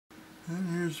And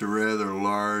here's a rather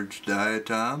large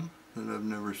diatom that I've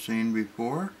never seen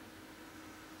before.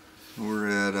 We're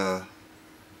at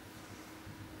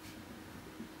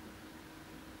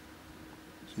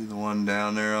see the one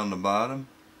down there on the bottom?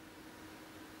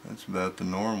 That's about the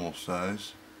normal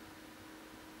size.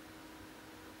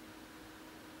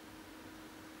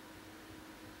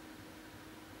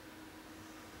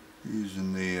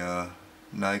 Using the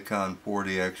Nikon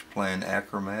 40X Plan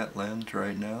Achromat lens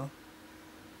right now.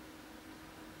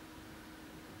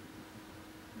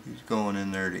 He's going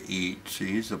in there to eat.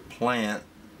 See, he's a plant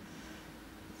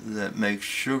that makes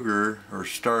sugar or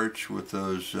starch with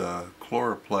those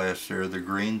chloroplasts there, the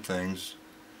green things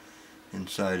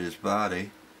inside his body.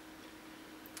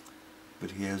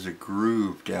 But he has a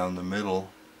groove down the middle,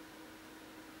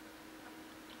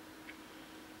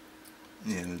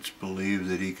 and it's believed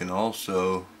that he can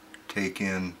also take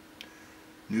in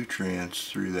nutrients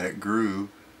through that groove.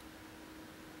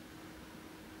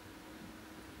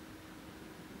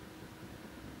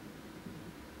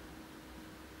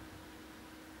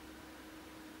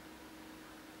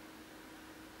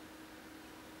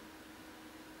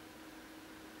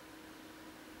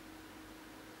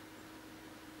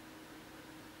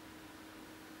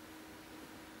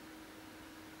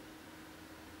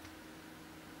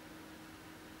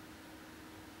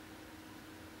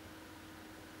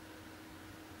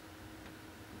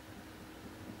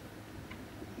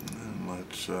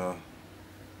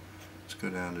 Let's go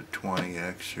down to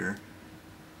 20x here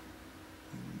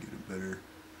and get a better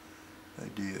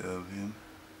idea of him.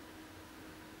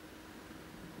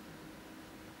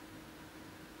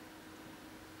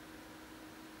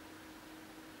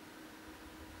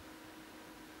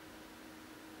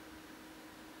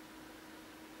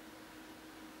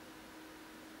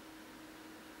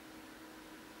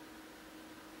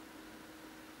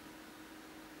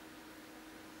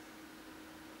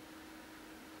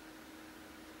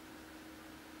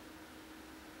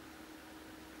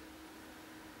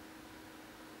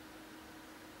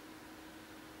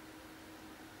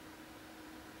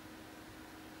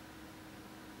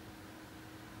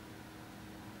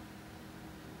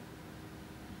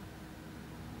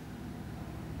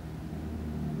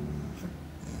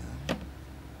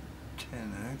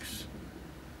 X.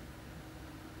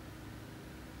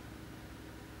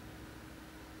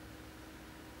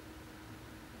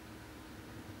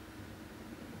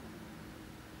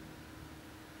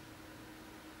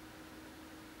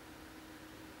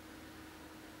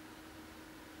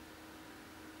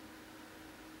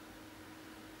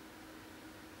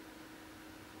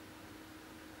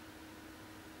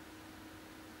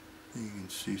 You can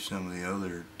see some of the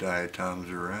other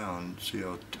diatoms around. See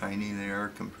how tiny they are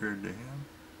compared to him?